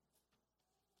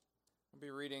I'll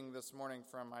be reading this morning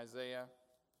from Isaiah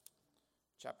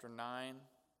chapter 9,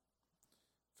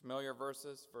 familiar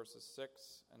verses 6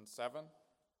 and 7.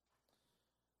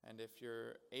 And if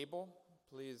you're able,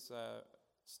 please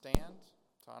stand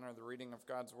to honor the reading of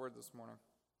God's word this morning.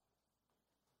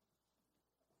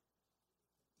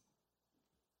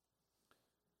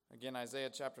 Again,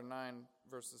 Isaiah chapter 9,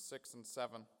 verses 6 and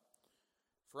 7.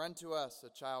 For unto us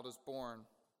a child is born,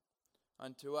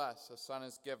 unto us a son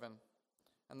is given,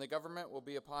 and the government will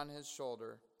be upon his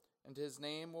shoulder, and his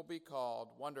name will be called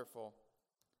Wonderful,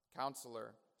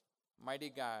 Counselor, Mighty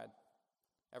God,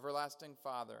 Everlasting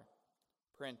Father,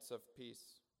 Prince of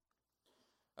Peace.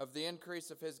 Of the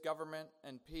increase of his government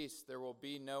and peace there will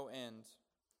be no end,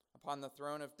 upon the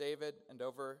throne of David and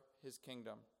over his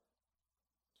kingdom,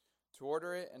 to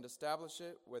order it and establish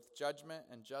it with judgment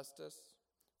and justice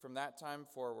from that time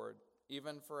forward,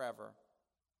 even forever.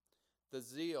 The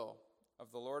zeal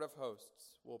of the Lord of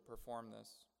hosts will perform this.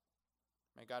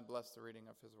 May God bless the reading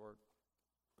of his word.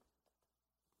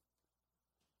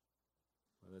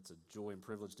 Well, it's a joy and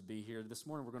privilege to be here. This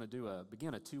morning we're going to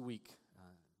begin a 2-week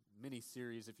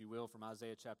mini-series, if you will, from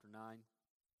Isaiah chapter 9,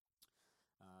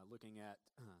 looking at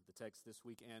the text this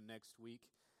week and next week.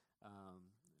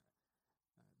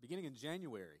 Beginning in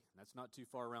January, that's not too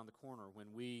far around the corner, when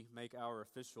we make our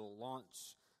official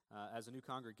launch as a new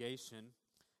congregation,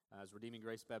 as Redeeming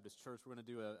Grace Baptist Church, we're going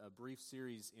to do a brief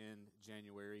series in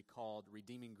January called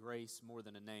Redeeming Grace More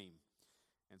Than a Name.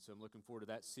 And so I'm looking forward to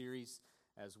that series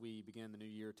as we begin the new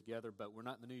year together. But we're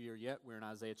not in the new year yet. We're in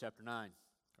Isaiah chapter 9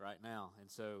 right now.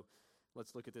 And so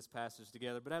let's look at this passage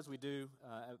together. But as we do,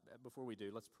 before we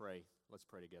do, let's pray. Let's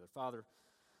pray together. Father,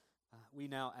 we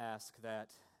now ask that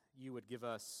you would give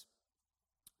us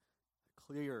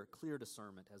clear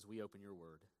discernment as we open your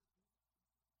word.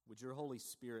 Would your Holy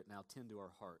Spirit now tend to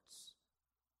our hearts,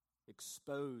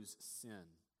 expose sin,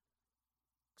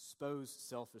 expose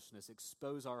selfishness,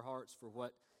 expose our hearts for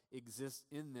what exists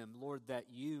in them, Lord, that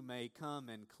you may come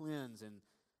and cleanse and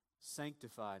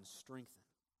sanctify and strengthen.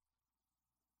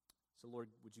 So, Lord,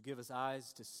 would you give us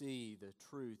eyes to see the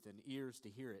truth and ears to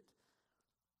hear it,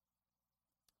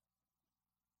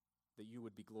 that you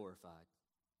would be glorified.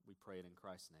 We pray it in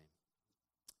Christ's name.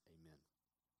 Amen.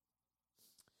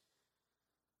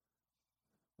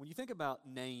 When you think about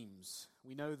names,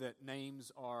 we know that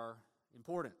names are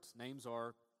important. Names are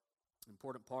an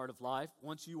important part of life.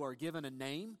 Once you are given a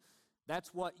name,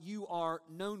 that's what you are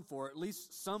known for, at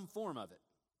least some form of it.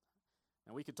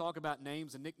 And we could talk about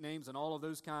names and nicknames and all of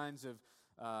those kinds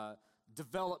of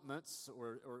developments,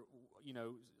 or you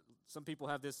know, some people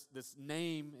have this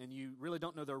name and you really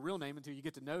don't know their real name until you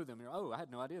get to know them. You're, oh, I had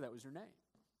no idea that was your name.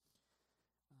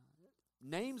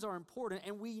 Names are important,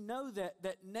 and we know that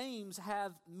names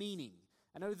have meaning.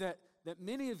 I know that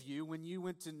many of you, when you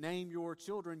went to name your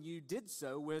children, you did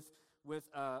so with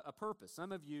a purpose.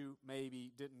 Some of you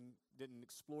maybe didn't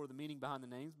explore the meaning behind the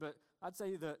names, but I'd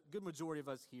say the good majority of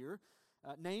us here,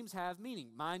 names have meaning.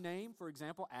 My name, for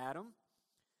example, Adam,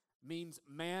 means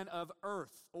man of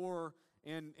earth, or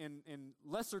in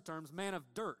lesser terms, man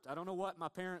of dirt. I don't know what my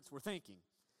parents were thinking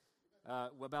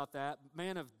about that.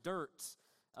 Man of dirt.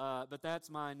 But that's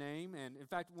my name, and in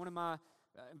fact,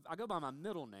 I go by my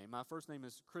middle name. My first name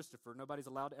is Christopher. Nobody's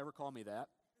allowed to ever call me that.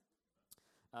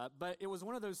 But it was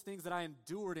one of those things that I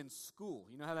endured in school.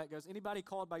 You know how that goes? Anybody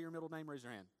called by your middle name, raise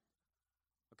your hand.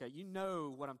 Okay, you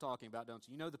know what I'm talking about, don't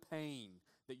you? You know the pain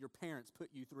that your parents put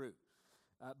you through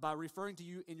by referring to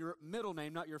you in your middle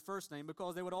name, not your first name,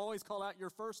 because they would always call out your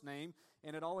first name,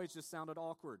 and it always just sounded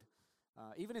awkward.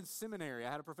 Even in seminary,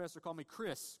 I had a professor call me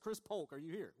Chris Polk. Are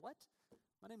you here? What?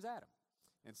 My name's Adam.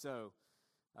 And so,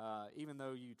 even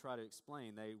though you try to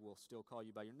explain, they will still call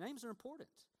you by your names. Are important.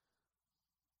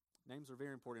 Names are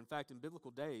very important. In fact, in biblical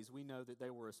days, we know that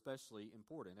they were especially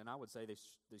important, and I would say they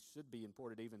should be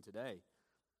important even today.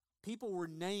 People were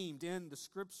named in the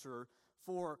Scripture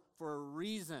for a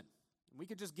reason. We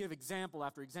could just give example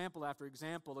after example after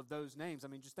example of those names. I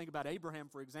mean, just think about Abraham,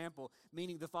 for example,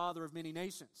 meaning the father of many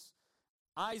nations.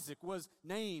 Isaac was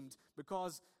named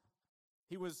because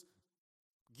he was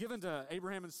given to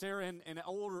Abraham and Sarah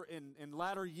in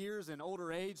latter years and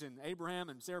older age, and Abraham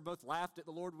and Sarah both laughed at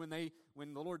the Lord when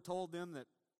the Lord told them that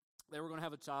they were going to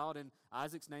have a child, and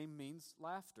Isaac's name means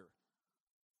laughter.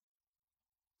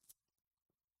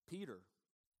 Peter,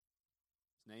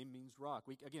 his name means rock.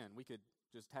 We could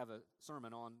just have a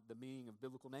sermon on the meaning of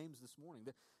biblical names this morning.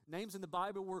 The names in the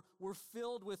Bible were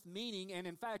filled with meaning, and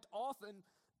in fact, often,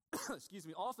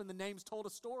 often the names told a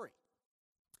story.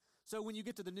 So when you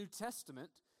get to the New Testament,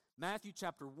 Matthew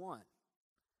chapter 1,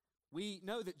 we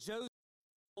know that Joseph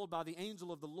was told by the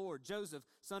angel of the Lord, Joseph,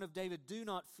 son of David, do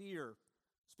not fear,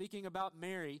 Speaking about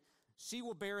Mary, she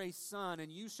will bear a son,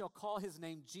 and you shall call his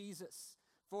name Jesus,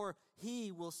 for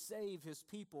he will save his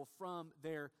people from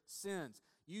their sins.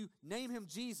 You name him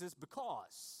Jesus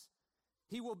because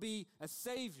he will be a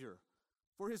savior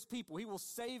for his people. He will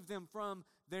save them from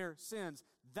their sins.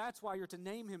 That's why you're to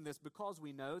name him this, because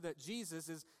we know that Jesus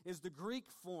is the Greek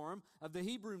form of the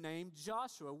Hebrew name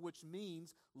Joshua, which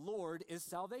means Lord is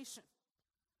salvation.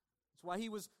 That's why he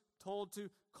was told to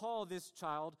call this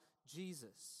child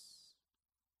Jesus.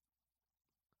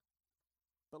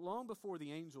 But long before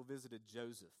the angel visited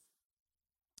Joseph,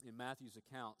 in Matthew's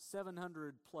account,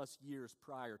 700 plus years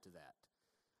prior to that,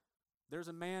 there's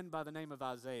a man by the name of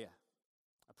Isaiah,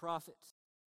 a prophet.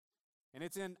 And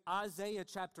it's in Isaiah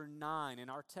chapter 9 in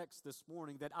our text this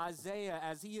morning that Isaiah,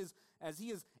 as he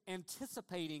is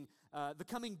anticipating the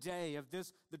coming day of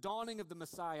this, the dawning of the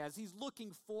Messiah, as he's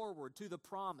looking forward to the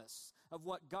promise of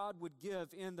what God would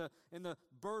give in the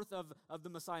birth of the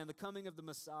Messiah and the coming of the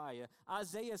Messiah,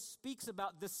 Isaiah speaks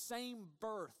about the same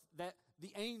birth that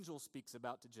the angel speaks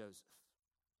about to Joseph.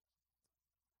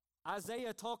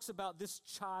 Isaiah talks about this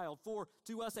child. For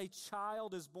to us a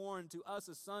child is born, to us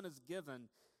a son is given.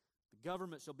 The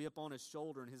government shall be upon his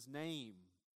shoulder, and his name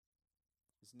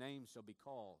shall be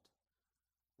called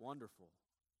Wonderful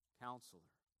Counselor,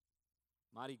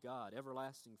 Mighty God,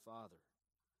 Everlasting Father,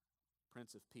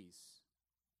 Prince of Peace.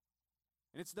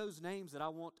 And it's those names that I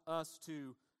want us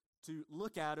to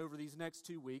look at over these next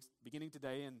 2 weeks, beginning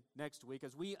today and next week,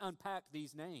 as we unpack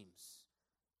these names.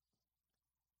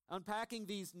 Unpacking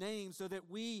these names so that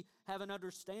we have an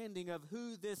understanding of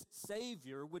who this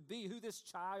Savior would be, who this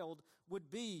child would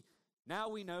be. Now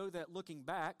we know that looking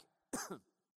back,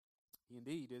 he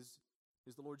indeed is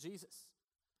the Lord Jesus.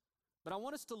 But I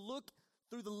want us to look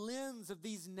through the lens of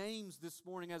these names this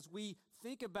morning as we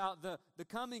think about the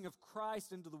coming of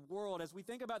Christ into the world, as we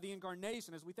think about the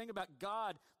incarnation, as we think about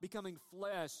God becoming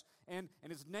flesh, and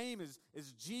his name is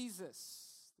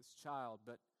Jesus, this child.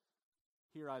 But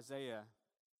here Isaiah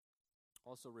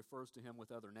also refers to him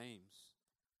with other names.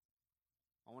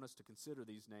 I want us to consider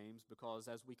these names because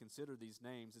as we consider these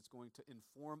names, it's going to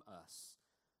inform us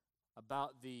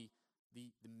about the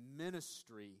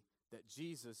ministry that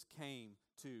Jesus came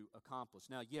to accomplish.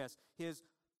 Now, yes, his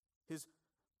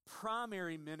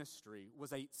primary ministry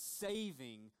was a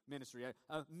saving ministry,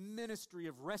 a ministry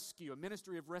of rescue, a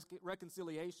ministry of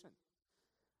reconciliation.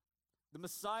 The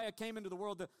Messiah came into the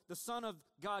world, the Son of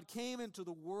God came into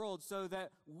the world so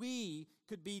that we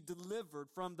could be delivered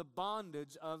from the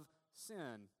bondage of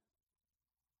sin.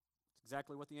 It's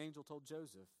exactly what the angel told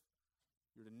Joseph.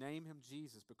 You're to name him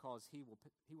Jesus because he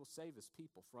will save his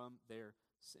people from their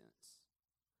sins.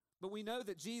 But we know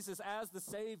that Jesus, as the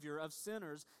Savior of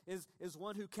sinners, is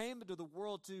one who came into the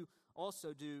world to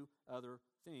also do other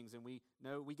things. And we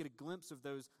know we get a glimpse of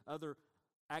those other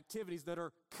activities that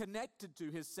are connected to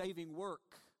his saving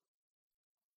work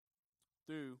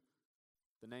through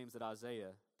the names that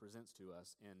Isaiah presents to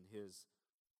us in his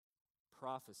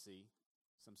prophecy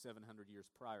some 700 years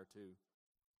prior to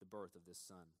the birth of this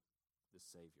Son, this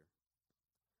Savior.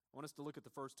 I want us to look at the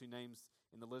first two names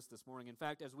in the list this morning. In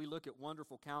fact, as we look at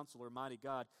Wonderful Counselor, Mighty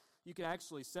God, you can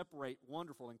actually separate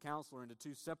Wonderful and Counselor into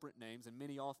two separate names, and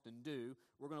many often do.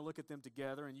 We're going to look at them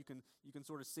together, and you can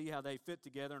sort of see how they fit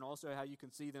together and also how you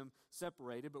can see them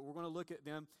separated. But we're going to look at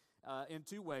them in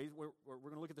two ways. We're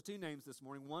going to look at the two names this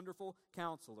morning, Wonderful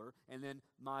Counselor and then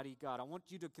Mighty God. I want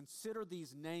you to consider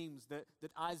these names that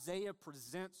Isaiah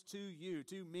presents to you,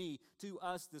 to me, to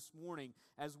us this morning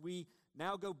as we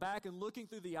now go back and looking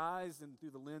through the eyes and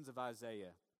through the lens of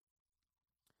Isaiah,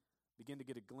 begin to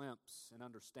get a glimpse and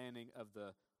understanding of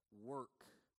the work,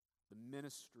 the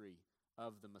ministry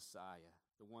of the Messiah,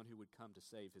 the one who would come to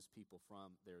save his people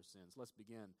from their sins. Let's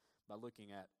begin by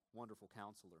looking at Wonderful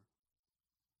Counselor.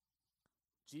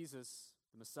 Jesus,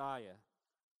 the Messiah,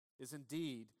 is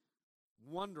indeed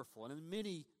wonderful and in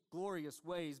many glorious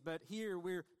ways, but here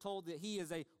we're told that he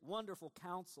is a wonderful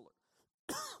counselor.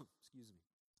 Excuse me.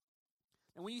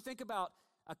 And when you think about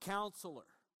a counselor,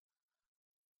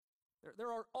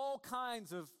 there are all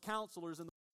kinds of counselors in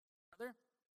the world, aren't there?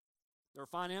 There are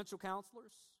financial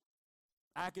counselors,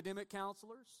 academic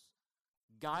counselors,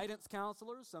 guidance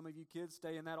counselors. Some of you kids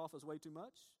stay in that office way too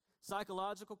much.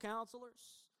 Psychological counselors,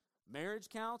 marriage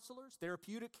counselors,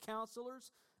 therapeutic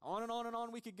counselors, on and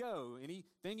on we could go.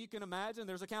 Anything you can imagine,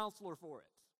 there's a counselor for it.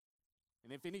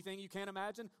 And if anything you can't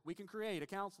imagine, we can create a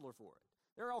counselor for it.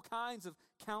 There are all kinds of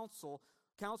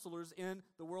counselors in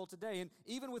the world today. And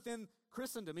even within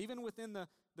Christendom, even within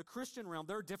the Christian realm,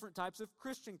 there are different types of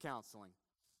Christian counseling.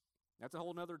 That's a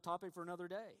whole other topic for another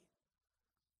day.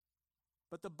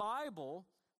 But the Bible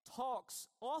talks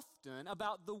often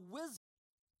about the wisdom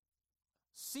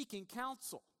seeking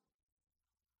counsel.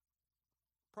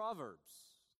 Proverbs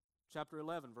chapter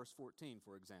 11, verse 14,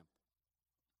 for example.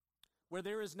 Where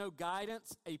there is no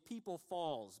guidance, a people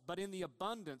falls, but in the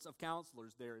abundance of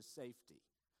counselors there is safety.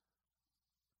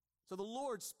 So the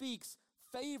Lord speaks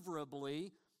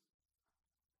favorably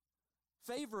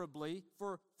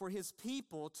for his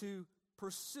people to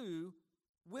pursue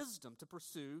wisdom, to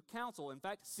pursue counsel. In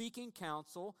fact, seeking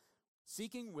counsel,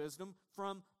 seeking wisdom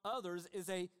from others is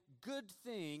a good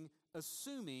thing,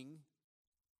 assuming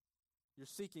you're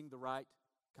seeking the right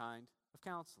kind of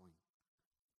counseling.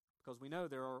 Because we know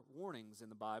there are warnings in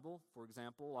the Bible, for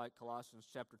example, like Colossians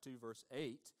chapter 2, verse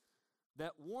 8,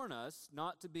 that warn us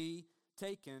not to be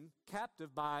taken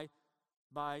captive by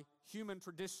human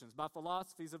traditions, by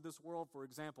philosophies of this world, for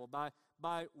example,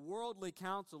 by worldly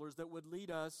counselors that would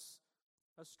lead us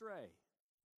astray.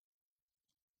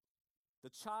 The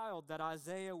child that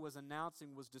Isaiah was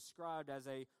announcing was described as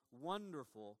a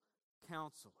wonderful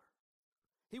counselor.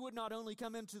 He would not only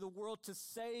come into the world to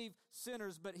save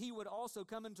sinners, but he would also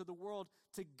come into the world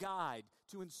to guide,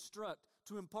 to instruct,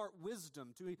 to impart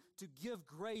wisdom, to give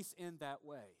grace in that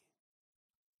way.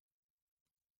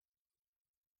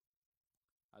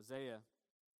 Isaiah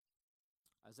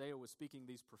was speaking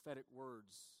these prophetic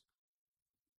words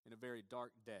in a very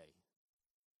dark day.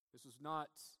 This was not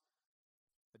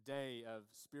a day of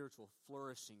spiritual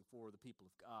flourishing for the people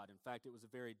of God. In fact, it was a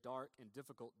very dark and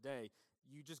difficult day.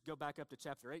 You just go back up to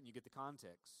chapter 8 and you get the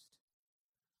context.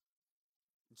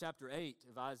 In chapter 8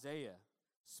 of Isaiah,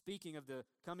 speaking of the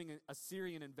coming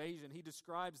Assyrian invasion, he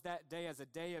describes that day as a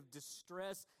day of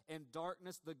distress and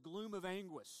darkness, the gloom of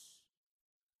anguish.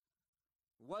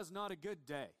 It was not a good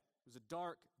day. It was a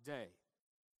dark day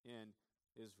in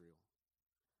Israel.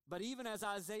 But even as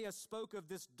Isaiah spoke of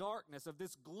this darkness, of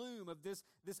this gloom, of this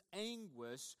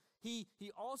anguish, he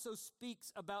also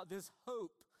speaks about this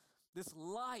hope, this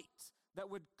light that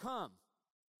would come.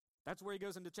 That's where he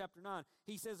goes into chapter 9.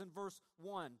 He says in verse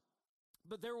 1,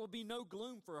 "But there will be no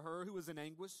gloom for her who is in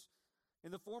anguish.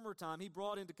 In the former time he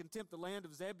brought into contempt the land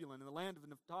of Zebulun and the land of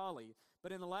Naphtali.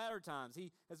 But in the latter times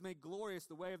he has made glorious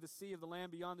the way of the sea of the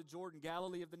land beyond the Jordan,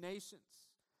 Galilee of the nations.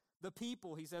 The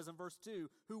people," he says in verse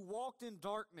 2, "who walked in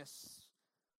darkness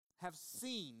have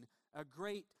seen a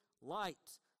great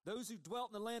light. Those who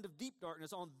dwelt in the land of deep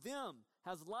darkness, on them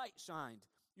has light shined.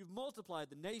 You've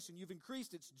multiplied the nation. You've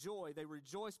increased its joy. They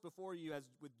rejoice before you as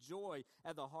with joy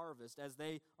at the harvest, as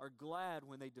they are glad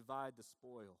when they divide the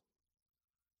spoil."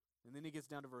 And then he gets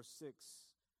down to verse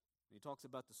 6, and he talks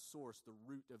about the source, the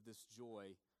root of this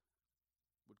joy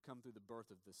would come through the birth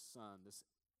of this son, this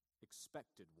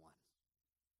expected one.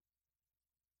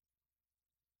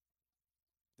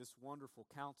 This wonderful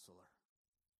counselor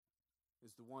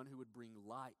is the one who would bring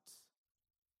light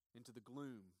into the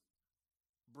gloom,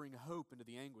 bring hope into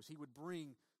the anguish. He would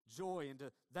bring joy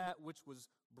into that which was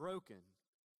broken.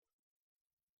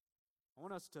 I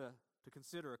want us to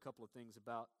consider a couple of things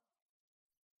about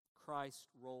Christ's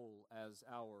role as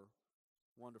our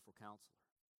wonderful counselor.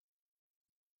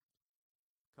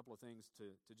 A couple of things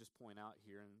to just point out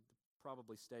here, and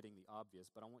probably stating the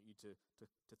obvious, but I want you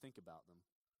to think about them.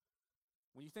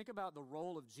 When you think about the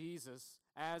role of Jesus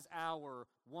as our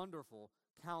wonderful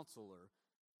counselor,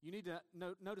 you need to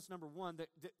notice, number one, that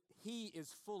he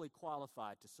is fully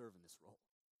qualified to serve in this role.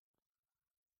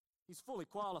 He's fully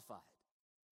qualified.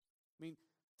 I mean,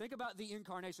 think about the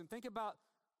incarnation. Think about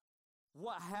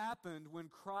what happened when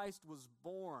Christ was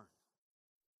born.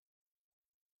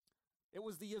 It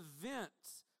was the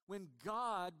event when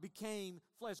God became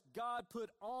flesh. God put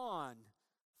on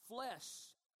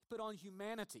flesh. He put on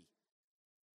humanity.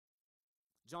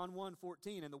 John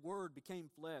 1:14, "And the Word became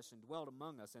flesh and dwelt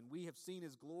among us, and we have seen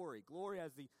His glory, glory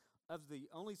as of the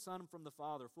only Son from the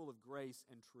Father, full of grace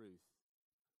and truth."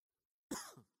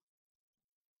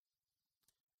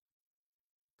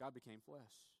 God became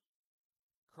flesh.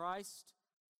 Christ,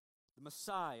 the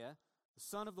Messiah, the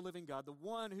Son of the living God, the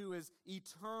one who is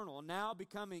eternal, now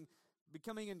becoming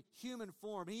in human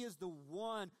form. He is the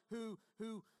one who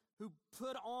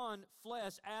put on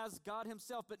flesh as God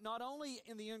himself, but not only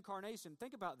in the incarnation.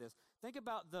 Think about this. Think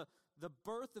about the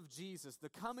birth of Jesus, the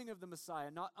coming of the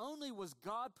Messiah. Not only was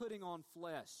God putting on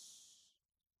flesh,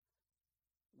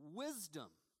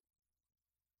 wisdom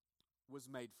was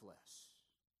made flesh.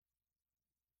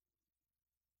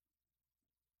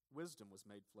 Wisdom was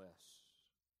made flesh.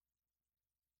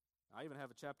 I even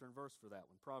have a chapter and verse for that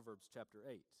one, Proverbs chapter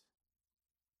 8.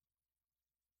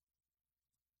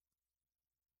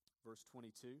 Verse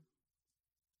 22.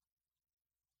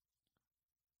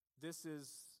 This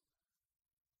is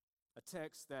a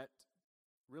text that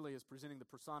really is presenting the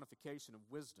personification of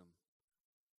wisdom.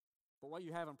 But what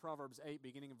you have in Proverbs 8,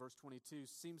 beginning in verse 22,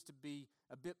 seems to be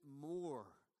a bit more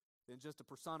than just a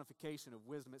personification of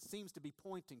wisdom. It seems to be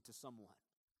pointing to someone.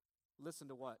 Listen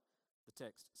to what the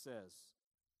text says.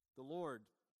 The Lord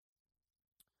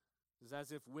is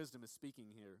as if wisdom is speaking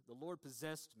here. The Lord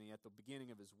possessed me at the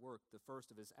beginning of his work, the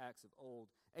first of his acts of old.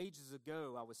 Ages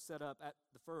ago I was set up at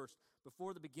the first,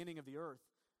 before the beginning of the earth.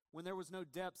 When there was no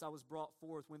depths I was brought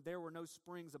forth, when there were no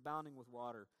springs abounding with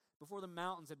water. Before the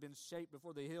mountains had been shaped,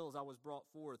 before the hills I was brought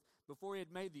forth. Before he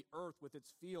had made the earth with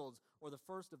its fields, or the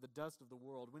first of the dust of the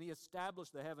world. When he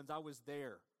established the heavens, I was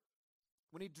there.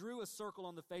 When he drew a circle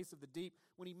on the face of the deep,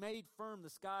 when he made firm the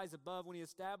skies above, when he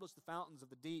established the fountains of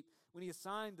the deep, when he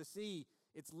assigned the sea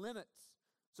its limits,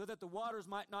 so that the waters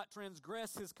might not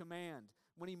transgress his command,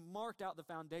 when he marked out the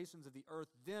foundations of the earth,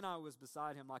 then I was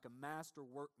beside him like a master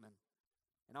workman,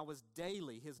 and I was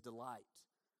daily his delight,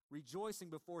 rejoicing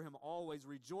before him always,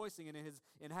 rejoicing in his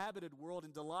inhabited world,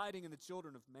 and delighting in the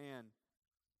children of man.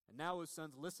 And now, O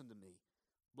sons, listen to me.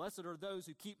 Blessed are those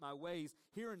who keep my ways,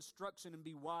 hear instruction and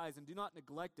be wise, and do not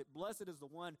neglect it. Blessed is the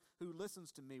one who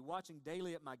listens to me, watching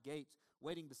daily at my gates,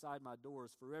 waiting beside my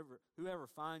doors. For whoever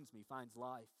finds me finds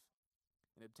life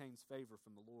and obtains favor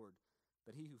from the Lord.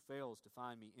 But he who fails to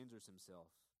find me injures himself.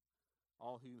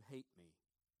 All who hate me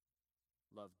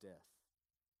love death.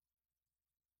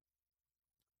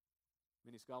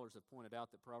 Many scholars have pointed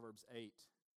out that Proverbs 8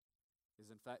 is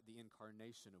in fact the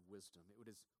incarnation of wisdom. It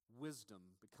is wisdom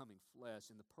becoming flesh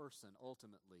in the person,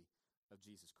 ultimately, of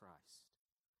Jesus Christ.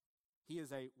 He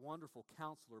is a wonderful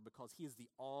counselor because he is the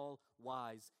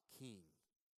all-wise king.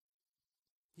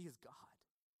 He is God.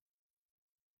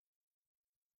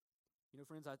 You know,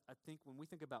 friends, I think when we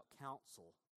think about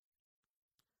counsel,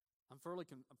 I'm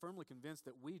firmly convinced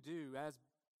that we do, as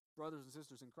brothers and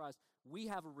sisters in Christ, we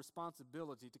have a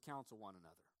responsibility to counsel one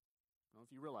another. I don't know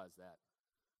if you realize that.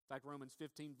 In fact, Romans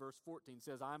 15, verse 14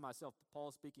 says, I myself,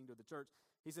 Paul speaking to the church,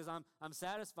 he says, I'm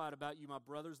satisfied about you, my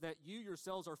brothers, that you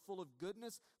yourselves are full of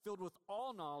goodness, filled with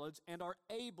all knowledge, and are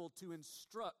able to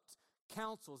instruct,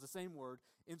 counsel is the same word,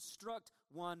 instruct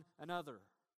one another.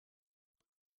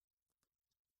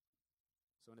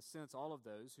 So in a sense, all of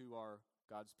those who are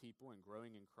God's people and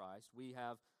growing in Christ, we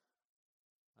have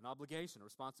an obligation, a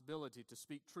responsibility to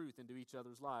speak truth into each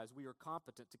other's lives. We are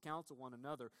competent to counsel one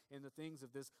another in the things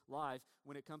of this life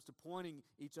when it comes to pointing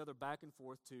each other back and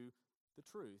forth to the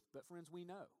truth. But friends, we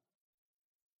know,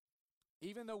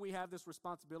 even though we have this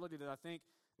responsibility that I think,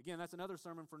 again, that's another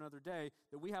sermon for another day,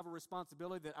 that we have a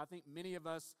responsibility that I think many of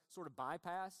us sort of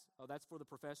bypass. Oh, that's for the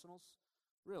professionals?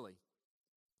 Really?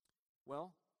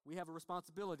 Well, we have a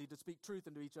responsibility to speak truth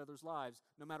into each other's lives,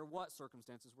 no matter what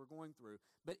circumstances we're going through.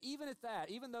 But even at that,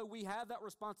 even though we have that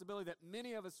responsibility that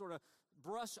many of us sort of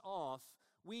brush off,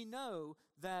 we know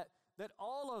that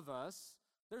all of us,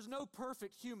 there's no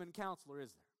perfect human counselor,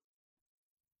 is there?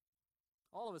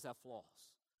 All of us have flaws,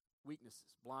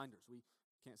 weaknesses, blinders. We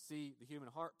can't see the human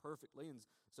heart perfectly, and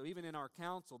so even in our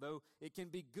counsel, though it can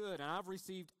be good, and I've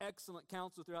received excellent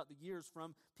counsel throughout the years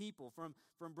from people, from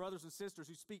brothers and sisters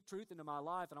who speak truth into my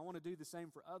life, and I want to do the same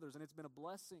for others, and it's been a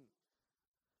blessing.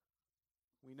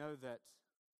 We know that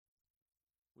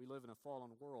we live in a fallen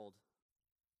world,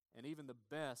 and even the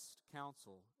best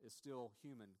counsel is still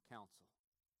human counsel.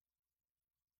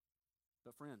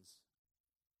 But friends,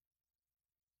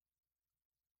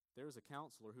 there is a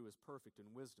counselor who is perfect in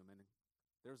wisdom, and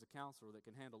there's a counselor that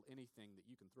can handle anything that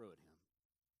you can throw at him.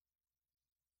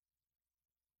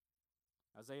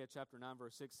 Isaiah chapter 9,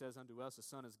 verse 6 says, Unto us a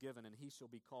son is given, and he shall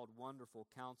be called Wonderful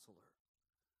Counselor.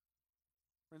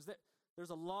 Friends, there's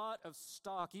a lot of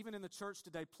stock, even in the church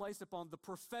today, placed upon the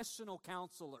professional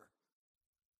counselor.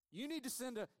 You need to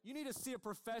see a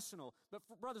professional. But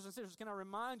brothers and sisters, can I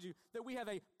remind you that we have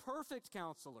a perfect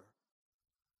counselor?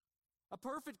 A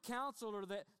perfect counselor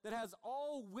that has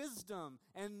all wisdom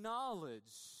and knowledge.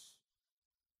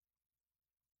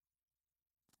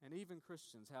 And even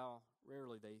Christians, how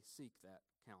rarely they seek that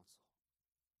counsel.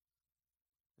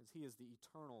 As he is the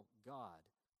eternal God.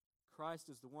 Christ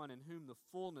is the one in whom the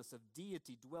fullness of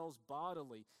deity dwells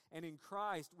bodily. And in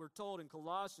Christ, we're told in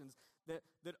Colossians that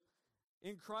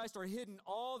in Christ are hidden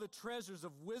all the treasures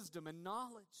of wisdom and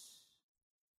knowledge.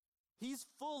 He's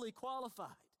fully qualified.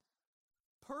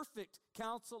 Perfect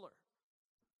counselor.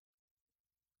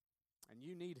 And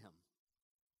you need him.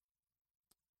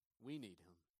 We need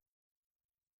him.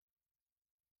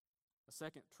 A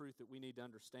second truth that we need to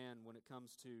understand when it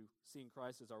comes to seeing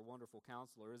Christ as our wonderful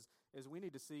counselor is we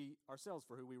need to see ourselves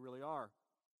for who we really are.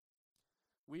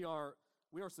 We are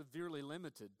severely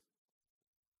limited.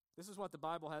 This is what the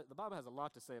Bible has. The Bible has a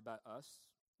lot to say about us,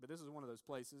 but this is one of those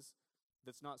places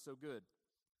that's not so good.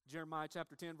 Jeremiah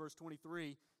chapter 10, verse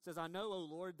 23 says, I know, O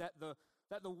Lord, that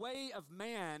the way of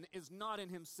man is not in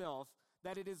himself,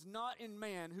 that it is not in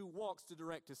man who walks to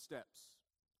direct his steps.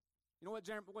 You know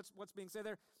what's being said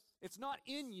there? It's not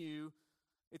in you.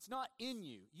 It's not in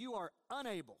you. You are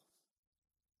unable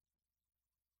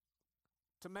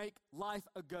to make life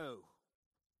a go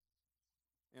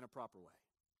in a proper way.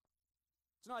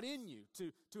 It's not in you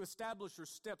to establish your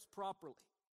steps properly.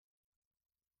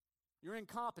 You're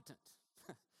incompetent.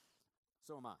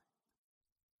 So am I.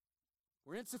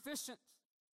 We're insufficient.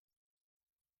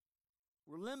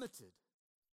 We're limited.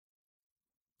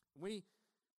 We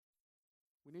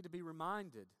need to be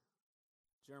reminded.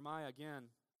 Jeremiah again,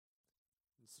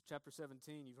 in chapter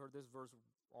 17, you've heard this verse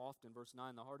often, verse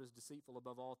 9, the heart is deceitful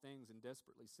above all things and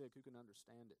desperately sick. Who can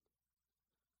understand it?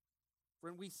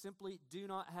 Friend, we simply do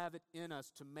not have it in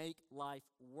us to make life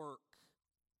work.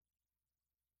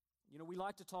 You know, we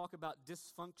like to talk about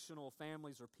dysfunctional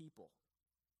families or people.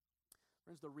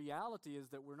 Friends, the reality is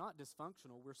that we're not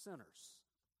dysfunctional, we're sinners.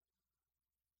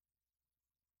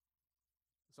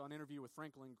 I saw an interview with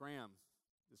Franklin Graham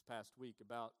this past week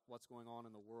about what's going on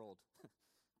in the world.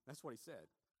 That's what he said.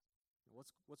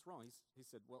 What's wrong? He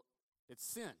said, well, it's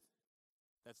sin.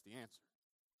 That's the answer.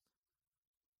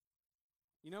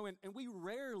 You know, and we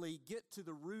rarely get to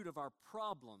the root of our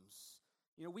problems.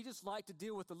 You know, we just like to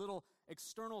deal with the little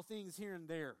external things here and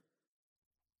there.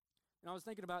 And I was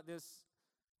thinking about this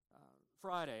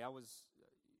Friday. I was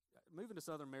moving to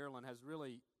Southern Maryland has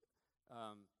really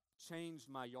changed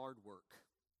my yard work.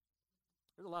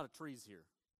 There's a lot of trees here.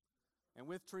 And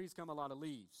with trees come a lot of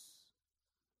leaves.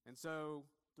 And so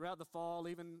throughout the fall,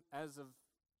 even as of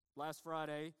last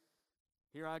Friday,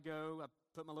 here I go. I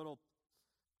put my little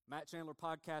Matt Chandler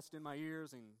podcast in my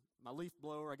ears and my leaf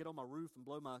blower. I get on my roof and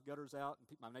blow my gutters out,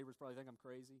 and my neighbors probably think I'm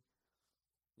crazy.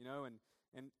 You know, and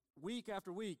week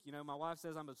after week, you know, my wife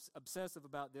says I'm obsessive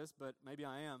about this, but maybe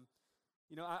I am.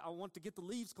 You know, I want to get the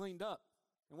leaves cleaned up.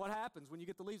 And what happens when you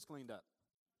get the leaves cleaned up?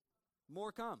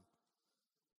 More come.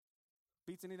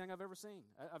 Beats anything I've ever seen.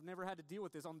 I've never had to deal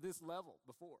with this on this level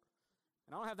before.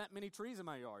 And I don't have that many trees in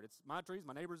my yard. It's my trees,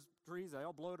 my neighbor's trees, they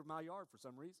all blow to my yard for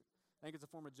some reason. I think it's a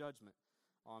form of judgment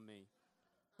on me.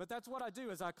 But that's what I do,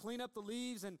 is I clean up the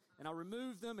leaves and I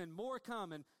remove them, and more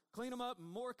come, and clean them up and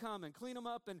more come, and clean them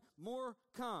up and more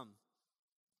come.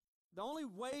 The only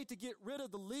way to get rid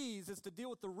of the leaves is to deal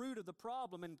with the root of the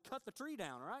problem and cut the tree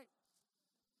down, right?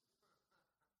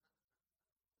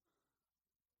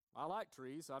 I like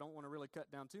trees, so I don't want to really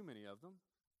cut down too many of them.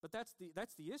 But that's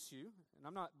the issue, and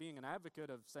I'm not being an advocate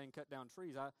of saying cut down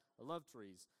trees. I love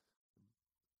trees,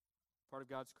 part of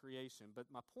God's creation. But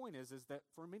my point is that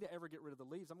for me to ever get rid of the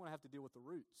leaves, I'm going to have to deal with the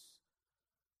roots.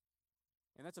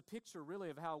 And that's a picture really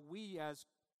of how we as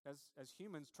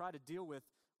humans try to deal with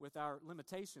our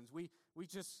limitations. We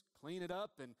just clean it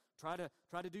up and try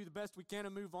to do the best we can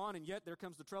and move on, and yet there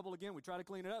comes the trouble again. We try to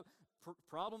clean it up,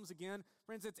 problems again.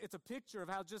 Friends, it's a picture of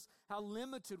how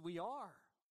limited we are.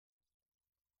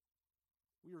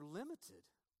 We are limited.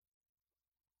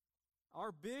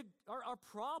 Our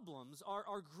problems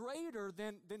are greater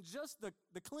than just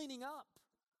the cleaning up.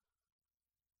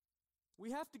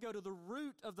 We have to go to the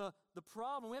root of the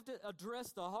problem. We have to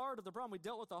address the heart of the problem. We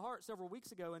dealt with the heart several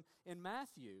weeks ago in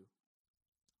Matthew.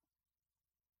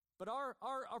 But our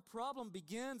problem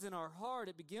begins in our heart.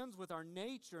 It begins with our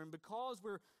nature. And because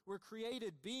we're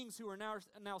created beings who are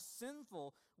now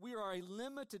sinful, we are a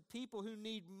limited people who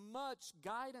need much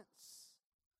guidance.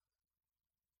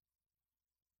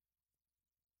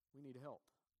 We need help.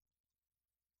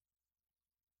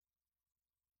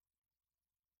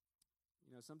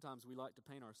 You know, sometimes we like to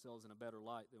paint ourselves in a better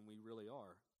light than we really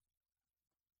are.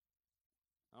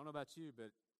 I don't know about you,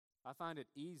 but I find it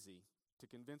easy to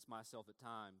convince myself at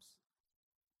times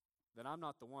that I'm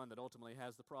not the one that ultimately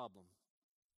has the problem.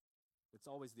 It's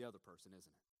always the other person,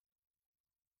 isn't it?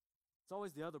 It's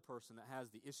always the other person that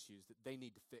has the issues that they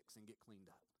need to fix and get cleaned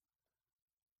up.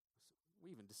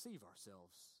 We even deceive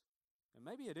ourselves. And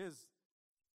maybe it is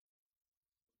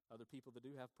other people that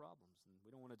do have problems, and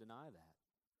we don't want to deny that.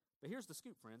 But here's the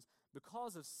scoop, friends.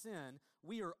 Because of sin,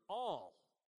 we are all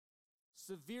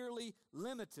severely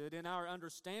limited in our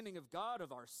understanding of God,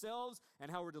 of ourselves, and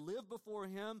how we're to live before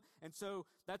Him. And so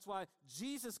that's why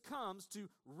Jesus comes to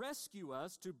rescue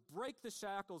us, to break the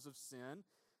shackles of sin,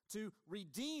 to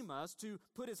redeem us, to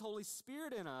put His Holy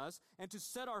Spirit in us, and to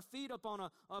set our feet upon a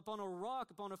rock,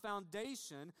 upon a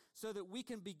foundation, so that we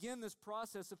can begin this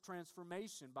process of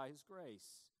transformation by His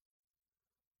grace.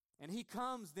 And He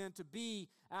comes then to be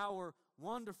our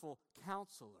wonderful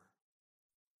counselor,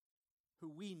 who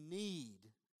we need,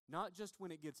 not just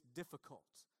when it gets difficult,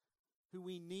 who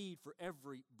we need for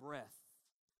every breath,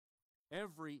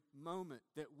 Every moment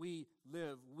that we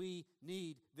live, we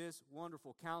need this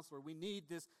wonderful counselor. We need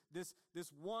this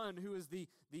one who is the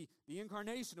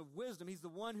incarnation of wisdom. He's the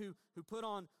one who put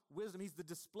on wisdom. He's the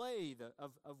display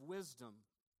of wisdom.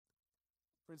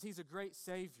 Friends, He's a great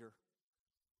Savior,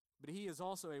 but He is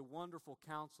also a wonderful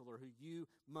counselor who you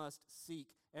must seek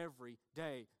every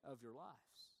day of your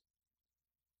lives.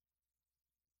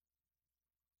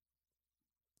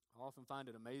 I often find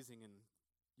it amazing and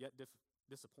yet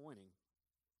disappointing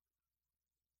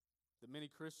that many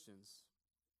Christians,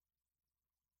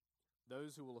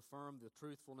 those who will affirm the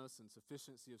truthfulness and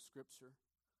sufficiency of Scripture,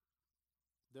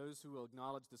 those who will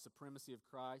acknowledge the supremacy of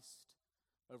Christ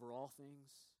over all things,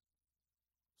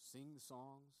 sing the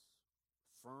songs,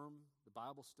 affirm the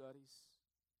Bible studies,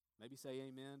 maybe say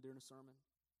amen during a sermon.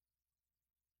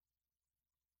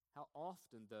 How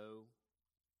often, though,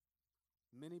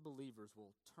 many believers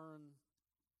will turn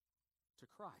to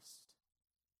Christ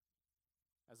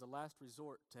as a last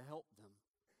resort to help them.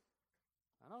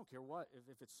 I don't care what,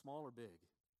 if it's small or big.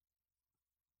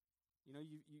 You know,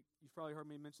 you've probably heard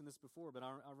me mention this before, but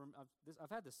I've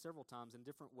had this several times in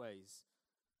different ways,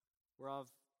 where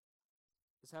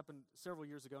this happened several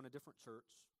years ago in a different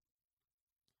church.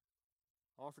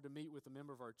 I offered to meet with a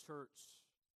member of our church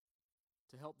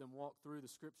to help them walk through the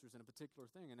Scriptures in a particular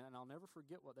thing, and I'll never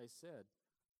forget what they said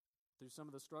through some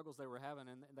of the struggles they were having,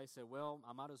 and they said, well,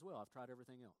 I might as well. I've tried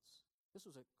everything else. This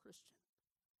was a Christian,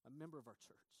 a member of our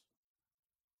church.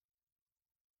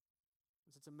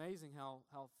 It's amazing how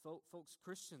folks,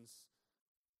 Christians,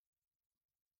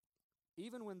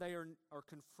 even when they are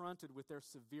confronted with their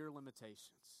severe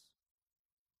limitations,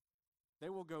 they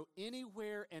will go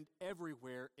anywhere and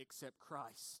everywhere except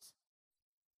Christ.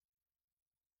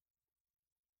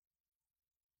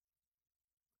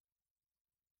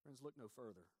 Friends, look no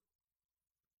further.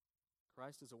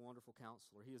 Christ is a wonderful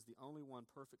counselor. He is the only one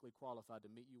perfectly qualified to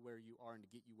meet you where you are and to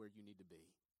get you where you need to be.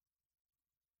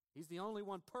 He's the only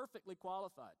one perfectly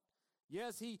qualified.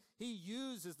 Yes, he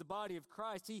uses the body of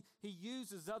Christ. He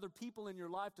uses other people in your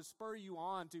life to spur you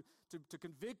on, to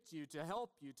convict you, to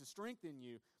help you, to strengthen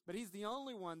you. But He's the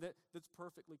only one that's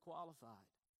perfectly qualified.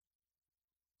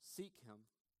 Seek Him.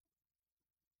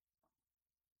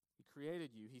 He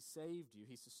created you. He saved you.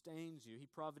 He sustains you. He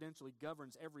providentially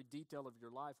governs every detail of your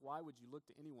life. Why would you look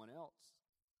to anyone else?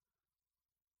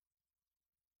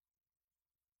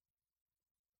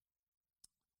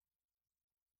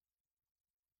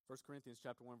 1 Corinthians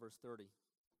chapter 1, verse 30.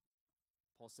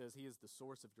 Paul says, He is the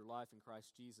source of your life in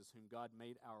Christ Jesus, whom God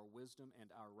made our wisdom and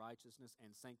our righteousness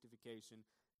and sanctification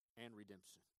and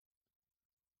redemption.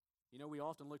 You know, we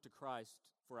often look to Christ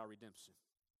for our redemption.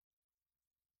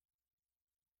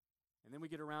 And then we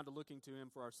get around to looking to Him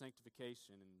for our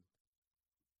sanctification. And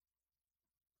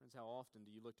friends, how often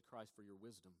do you look to Christ for your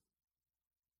wisdom?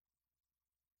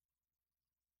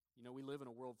 You know, we live in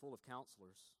a world full of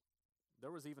counselors. There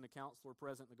was even a counselor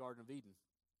present in the Garden of Eden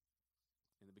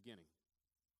in the beginning.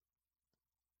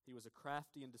 He was a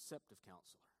crafty and deceptive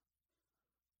counselor.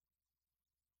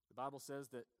 The Bible says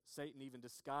that Satan even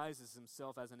disguises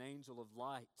himself as an angel of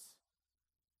light,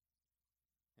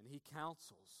 and he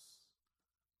counsels,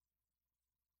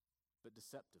 but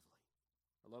deceptively.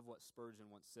 I love what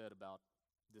Spurgeon once said about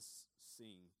this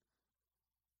scene.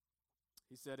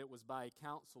 He said, it was by a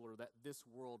counselor that this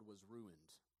world was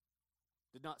ruined.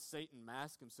 Did not Satan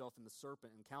mask himself in the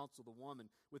serpent and counsel the woman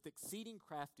with exceeding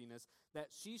craftiness that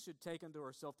she should take unto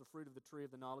herself the fruit of the tree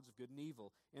of the knowledge of good and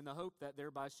evil, in the hope that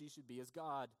thereby she should be as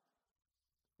God?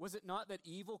 Was it not that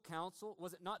evil counsel?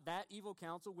 Was it not that evil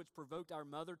counsel which provoked our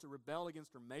mother to rebel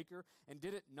against her Maker? And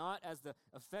did it not, as the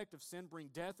effect of sin,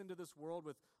 bring death into this world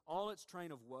with all its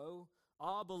train of woe?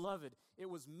 Ah, beloved, it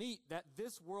was meet that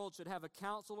this world should have a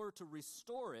counselor to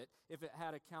restore it if it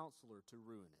had a counselor to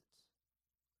ruin it.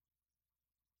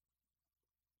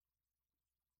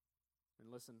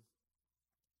 And listen,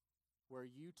 where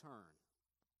you turn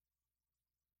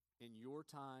in your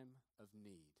time of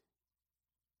need,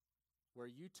 where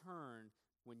you turn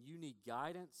when you need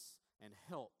guidance and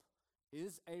help,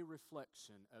 is a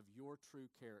reflection of your true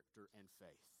character and faith.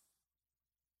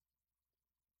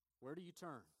 Where do you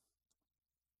turn?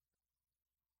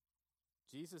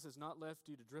 Jesus has not left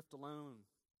you to drift alone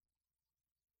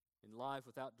in life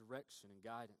without direction and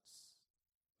guidance.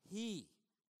 He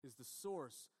is the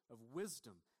source of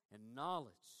wisdom and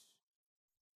knowledge.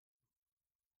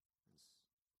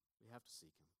 We have to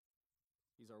seek Him.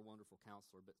 He's our wonderful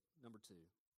counselor. But number two,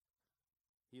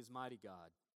 He is mighty God.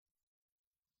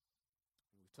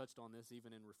 And we've touched on this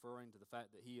even in referring to the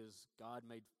fact that He is God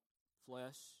made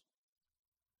flesh.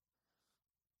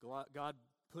 God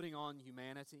putting on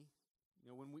humanity. You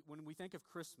know, when we think of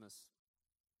Christmas,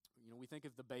 we think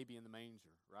of the baby in the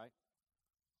manger, right?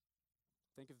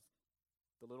 Think of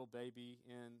the little baby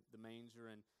in the manger,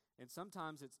 and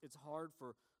sometimes it's hard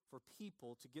for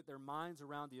people to get their minds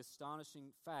around the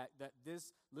astonishing fact that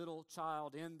this little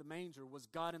child in the manger was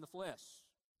God in the flesh.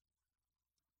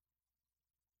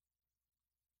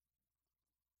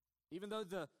 Even though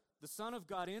the Son of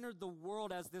God entered the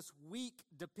world as this weak,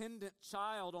 dependent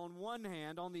child on one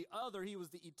hand, on the other, he was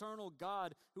the eternal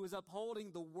God who was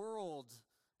upholding the world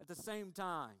at the same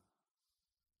time.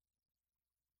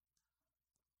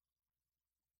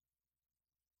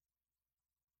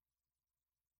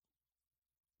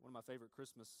 One of my favorite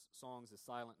Christmas songs is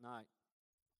Silent Night.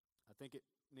 I think it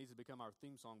needs to become our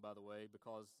theme song, by the way,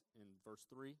 because in verse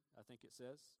 3, I think it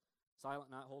says,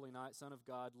 Silent night, holy night, Son of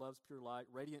God, love's pure light,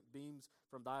 radiant beams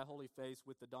from thy holy face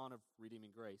with the dawn of redeeming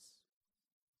grace.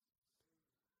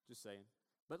 Just saying.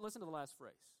 But listen to the last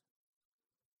phrase.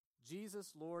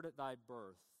 Jesus, Lord, at thy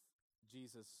birth.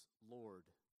 Jesus, Lord,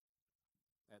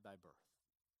 at thy birth.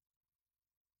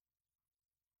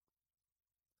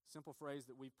 Simple phrase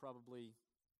that we've probably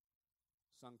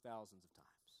sung thousands of times.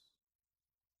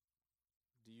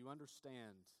 Do you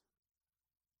understand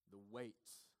the weight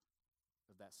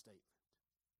of that statement?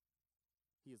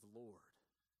 He is Lord.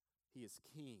 He is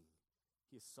King.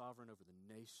 He is sovereign over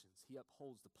the nations. He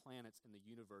upholds the planets and the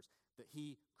universe that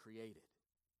He created,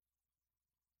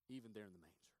 even there in the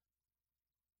manger.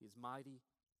 He is mighty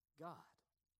God.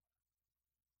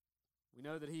 We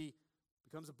know that He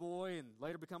becomes a boy and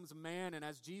later becomes a man, and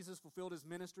as Jesus fulfilled His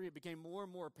ministry, it became more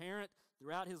and more apparent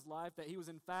throughout His life that He was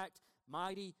in fact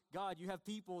mighty God. You have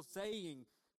people saying,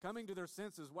 coming to their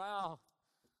senses, wow,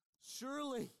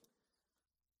 surely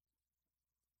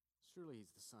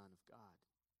He's the Son of God.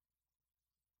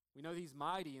 We know He's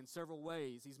mighty in several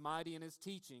ways. He's mighty in His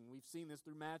teaching. We've seen this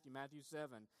through Matthew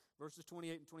 7, verses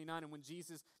 28 and 29. And when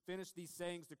Jesus finished these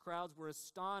sayings, the crowds were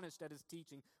astonished at His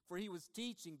teaching, for He was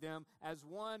teaching them as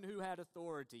one who had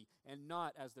authority and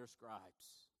not as their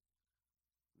scribes.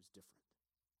 It was different.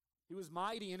 He was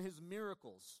mighty in His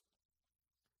miracles,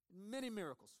 many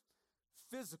miracles,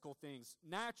 physical things,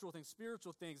 natural things,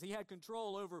 spiritual things. He had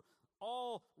control over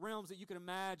all realms that you could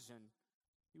imagine.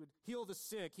 He would heal the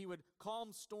sick. He would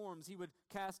calm storms. He would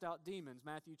cast out demons.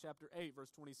 Matthew chapter 8, verse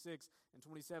 26 and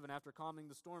 27. After calming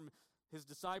the storm, His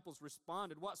disciples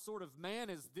responded, "What sort of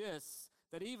man is this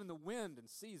that even the wind and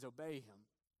seas obey Him?"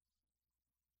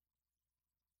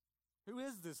 Who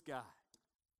is this guy?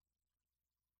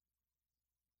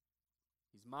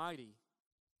 He's mighty,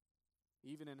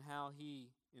 even in how He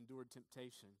endured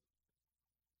temptation.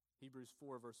 Hebrews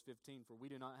 4, verse 15, for we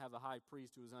do not have a high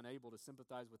priest who is unable to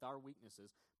sympathize with our weaknesses,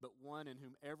 but one in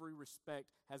whom every respect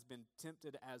has been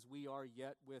tempted as we are,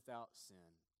 yet without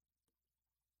sin.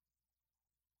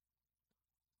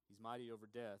 He's mighty over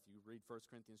death. You read 1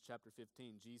 Corinthians chapter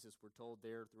 15, Jesus, we're told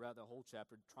there throughout the whole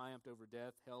chapter, triumphed over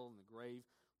death, hell, and the grave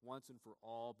once and for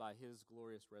all by His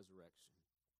glorious resurrection.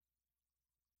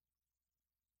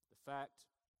 The fact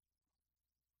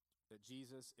that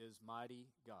Jesus is mighty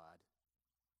God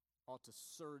ought to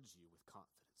surge you with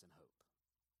confidence and hope.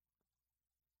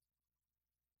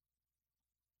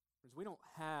 Friends, we don't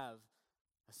have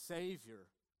a Savior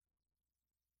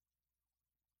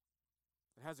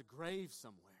that has a grave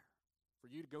somewhere for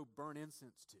you to go burn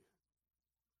incense to.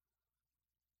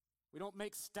 We don't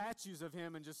make statues of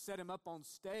Him and just set Him up on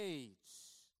stage.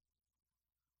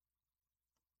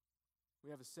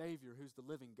 We have a Savior who's the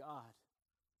living God,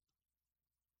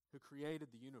 who created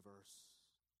the universe,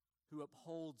 who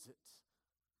upholds it,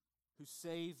 who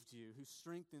saved you, who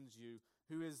strengthens you,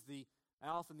 who is the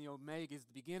Alpha and the Omega, is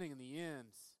the beginning and the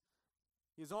end.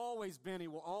 He has always been, He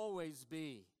will always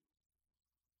be.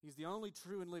 He's the only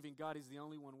true and living God. He's the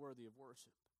only one worthy of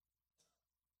worship.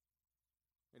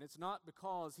 And it's not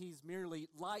because He's merely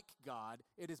like God,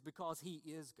 it is because He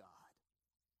is God.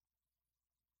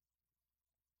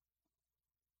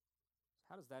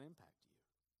 How does that impact you?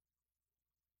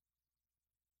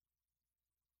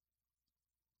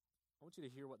 I want you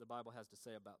to hear what the Bible has to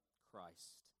say about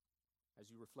Christ as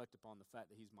you reflect upon the fact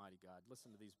that He's mighty God.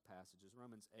 Listen to these passages.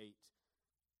 Romans 8,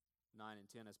 9 and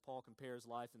 10. As Paul compares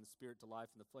life in the spirit to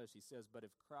life in the flesh, he says, but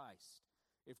if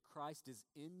Christ is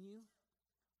in you,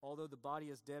 although the body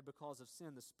is dead because of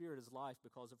sin, the spirit is life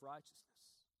because of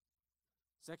righteousness.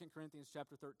 2 Corinthians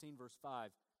chapter 13, verse 5.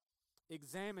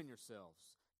 Examine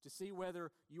yourselves to see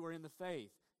whether you are in the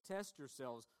faith. Test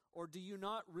yourselves. Or do you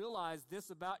not realize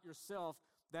this about yourself,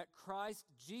 that Christ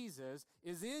Jesus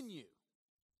is in you?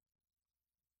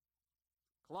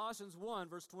 Colossians 1,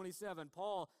 verse 27,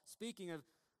 Paul, speaking of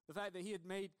the fact that he had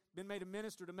been made a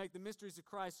minister to make the mysteries of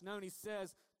Christ known, he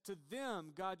says, to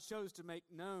them God chose to make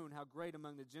known how great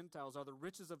among the Gentiles are the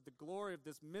riches of the glory of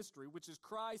this mystery, which is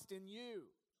Christ in you,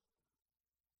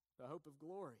 the hope of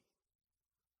glory.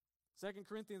 2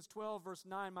 Corinthians 12, verse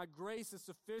 9, my grace is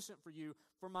sufficient for you,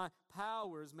 for my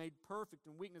power is made perfect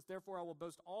in weakness. Therefore I will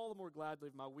boast all the more gladly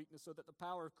of my weakness, so that the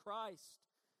power of Christ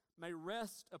may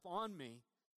rest upon me.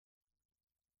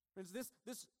 Friends,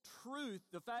 this truth,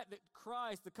 the fact that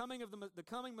Christ, the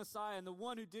coming Messiah, and the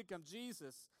one who did come,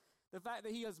 Jesus, the fact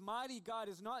that he is mighty God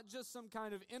is not just some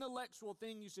kind of intellectual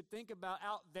thing you should think about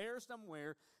out there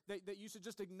somewhere that you should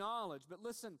just acknowledge. But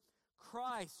listen,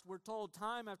 Christ, we're told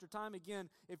time after time again,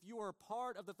 if you are a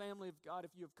part of the family of God,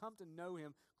 if you have come to know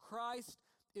him, Christ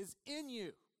is in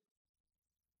you.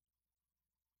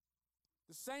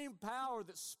 The same power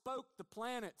that spoke the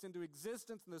planets into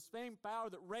existence and the same power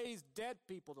that raised dead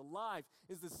people to life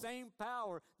is the same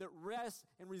power that rests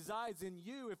and resides in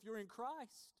you if you're in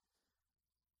Christ.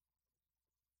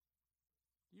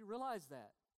 Do you realize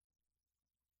that?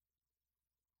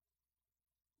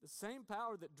 The same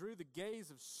power that drew the gaze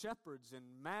of shepherds and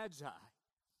magi,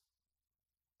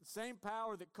 the same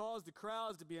power that caused the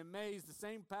crowds to be amazed, the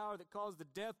same power that caused the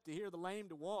deaf to hear, the lame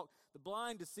to walk, the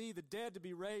blind to see, the dead to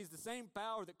be raised, the same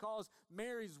power that caused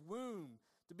Mary's womb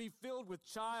to be filled with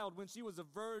child when she was a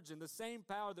virgin, the same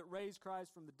power that raised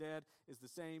Christ from the dead is the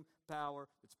same power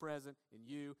that's present in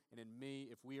you and in me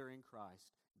if we are in Christ.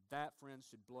 That, friends,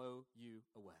 should blow you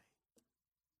away.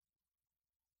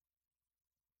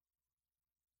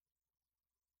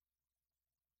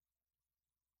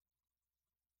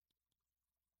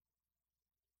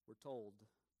 We're told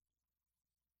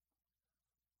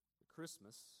that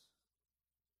Christmas,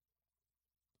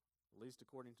 at least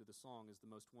according to the song, is the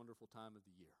most wonderful time of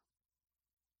the year.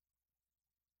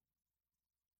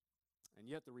 And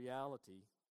yet the reality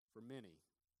for many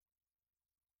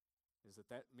is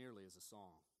that merely is a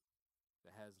song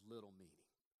that has little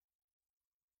meaning.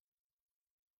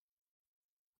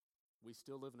 We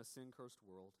still live in a sin-cursed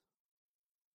world.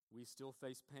 We still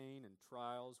face pain and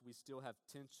trials. We still have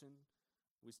tension.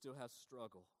 We still have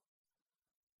struggle.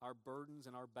 Our burdens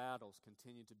and our battles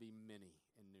continue to be many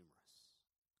and numerous.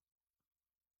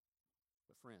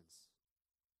 But friends,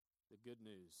 the good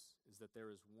news is that there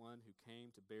is one who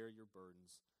came to bear your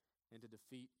burdens and to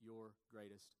defeat your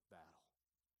greatest battle.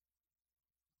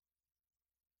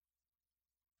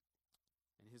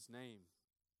 And his name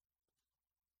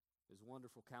is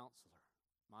Wonderful Counselor,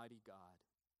 Mighty God.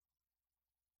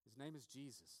 His name is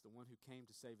Jesus, the one who came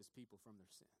to save his people from their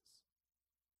sins.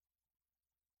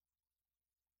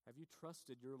 Have you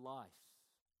trusted your life?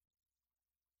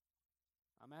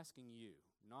 I'm asking you,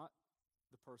 not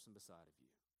the person beside of you.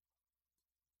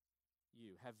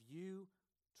 You. Have you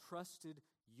trusted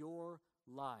your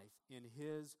life in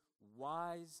his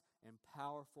wise and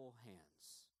powerful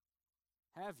hands?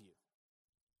 Have you?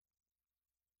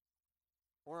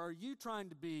 Or are you trying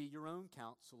to be your own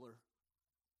counselor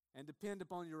and depend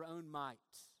upon your own might?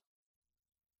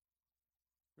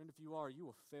 Friend, if you are, you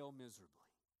will fail miserably.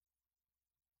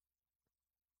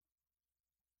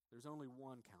 There's only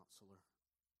one counselor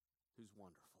who's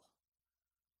wonderful.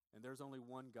 And there's only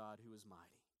one God who is mighty.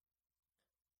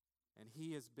 And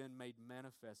he has been made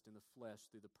manifest in the flesh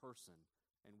through the person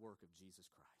and work of Jesus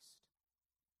Christ.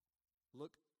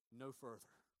 Look no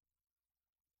further.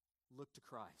 Look to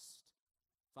Christ.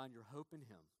 Find your hope in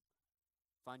him.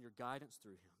 Find your guidance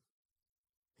through him.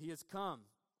 He has come.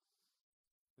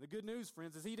 And the good news,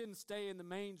 friends, is he didn't stay in the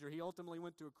manger. He ultimately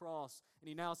went to a cross, and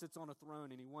he now sits on a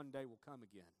throne, and he one day will come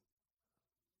again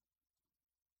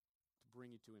to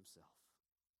bring you to himself.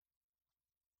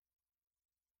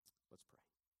 Let's pray.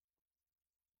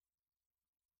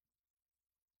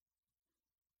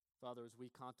 Father, as we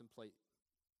contemplate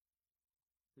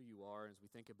who you are, and as we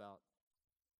think about,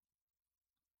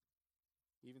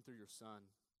 even through your Son,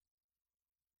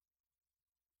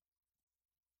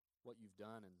 what you've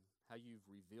done and how you've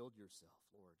revealed yourself,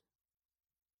 Lord.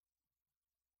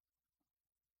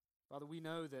 Father, we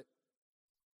know that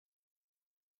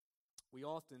we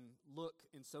often look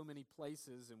in so many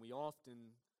places and we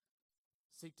often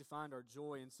seek to find our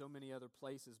joy in so many other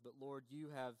places, but Lord, you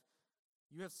have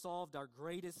solved our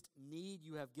greatest need.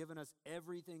 You have given us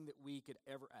everything that we could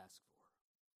ever ask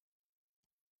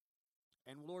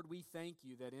for. And Lord, we thank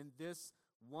you that in this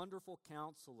wonderful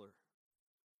counselor,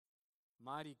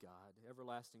 mighty God,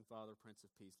 everlasting Father, Prince of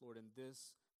Peace, Lord, in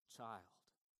this child,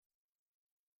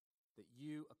 that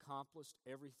you accomplished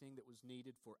everything that was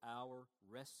needed for our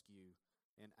rescue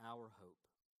and our hope.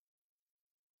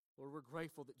 Lord, we're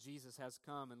grateful that Jesus has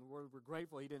come, and Lord, we're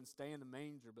grateful he didn't stay in the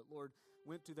manger, but Lord,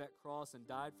 went to that cross and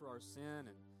died for our sin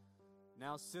and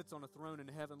now sits on a throne in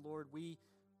heaven. Lord, we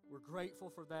We're grateful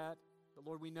for that. But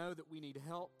Lord, we know that we need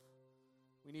help.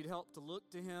 We need help to look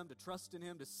to Him, to trust in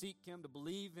Him, to seek Him, to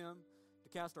believe Him, to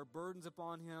cast our burdens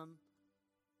upon Him.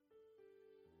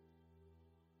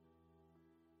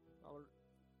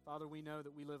 Father, we know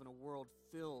that we live in a world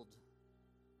filled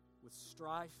with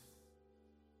strife.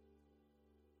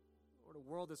 Lord, a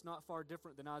world that's not far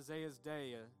different than Isaiah's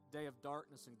day, a day of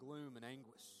darkness and gloom and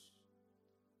anguish.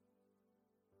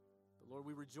 But Lord,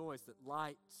 we rejoice that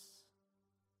light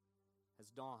has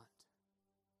dawned,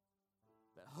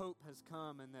 that hope has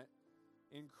come, and that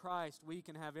in Christ we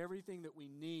can have everything that we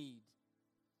need.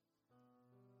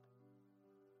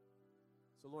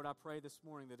 So Lord, I pray this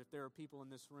morning that if there are people in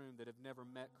this room that have never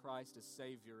met Christ as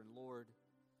Savior and Lord,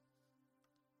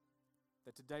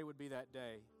 that today would be that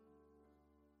day.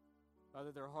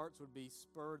 Father, their hearts would be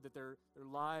spurred, that their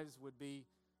lives would be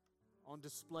on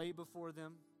display before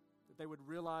them, that they would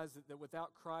realize that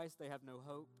without Christ they have no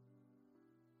hope,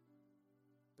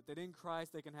 but that in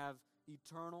Christ they can have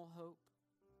eternal hope,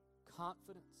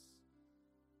 confidence,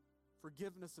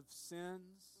 forgiveness of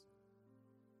sins,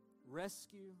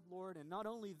 rescue, Lord. And not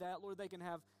only that, Lord, they can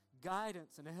have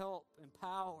guidance and help and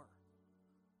power.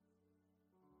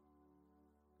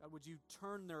 God, would you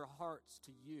turn their hearts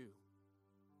to you?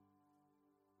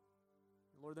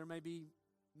 Lord, there may be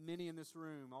many in this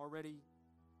room already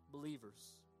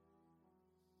believers,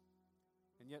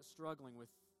 and yet struggling with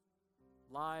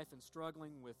life and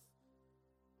struggling with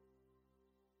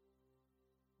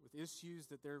issues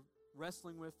that they're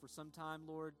wrestling with for some time,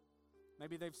 Lord.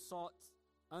 Maybe they've sought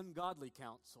ungodly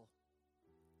counsel.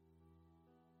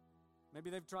 Maybe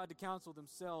they've tried to counsel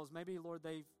themselves. Maybe, Lord,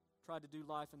 they've tried to do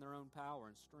life in their own power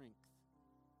and strength.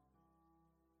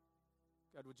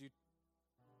 God, would you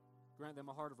grant them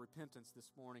a heart of repentance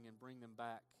this morning and bring them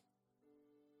back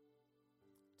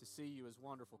to see you as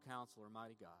wonderful Counselor,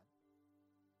 mighty God.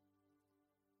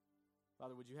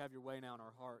 Father, would you have your way now in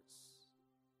our hearts?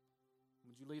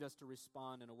 Would you lead us to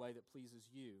respond in a way that pleases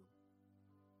you,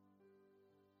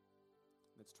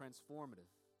 that's transformative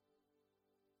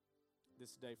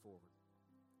this day forward?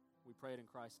 We pray it in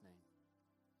Christ's name.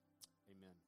 Amen.